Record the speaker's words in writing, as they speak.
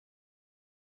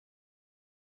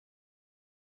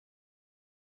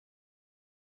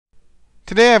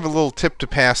Today I have a little tip to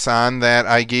pass on that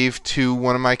I gave to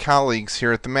one of my colleagues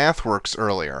here at the MathWorks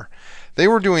earlier. They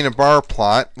were doing a bar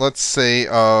plot, let's say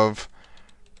of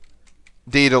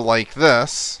data like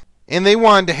this, and they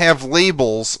wanted to have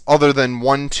labels other than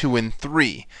 1, 2, and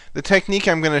 3. The technique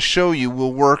I'm going to show you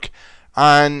will work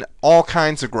on all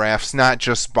kinds of graphs, not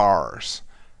just bars.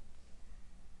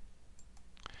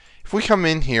 If we come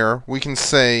in here, we can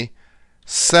say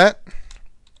set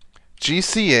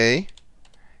GCA,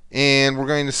 and we're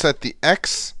going to set the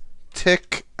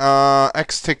x-tick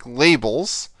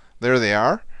labels. There they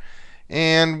are.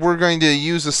 And we're going to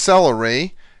use a cell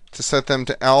array to set them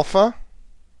to alpha,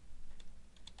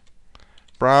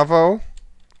 Bravo,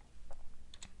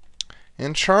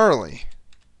 and Charlie,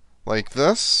 like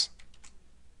this.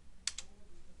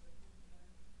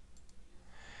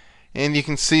 And you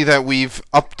can see that we've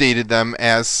updated them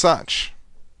as such.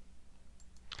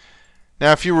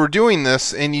 Now, if you were doing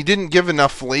this and you didn't give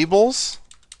enough labels,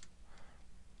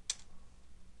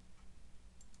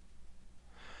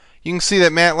 you can see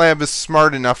that MATLAB is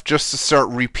smart enough just to start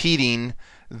repeating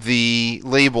the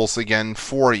labels again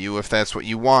for you if that's what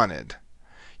you wanted.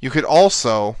 You could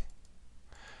also,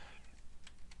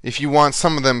 if you want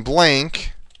some of them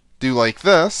blank, do like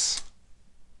this,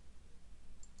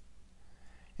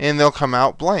 and they'll come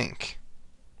out blank.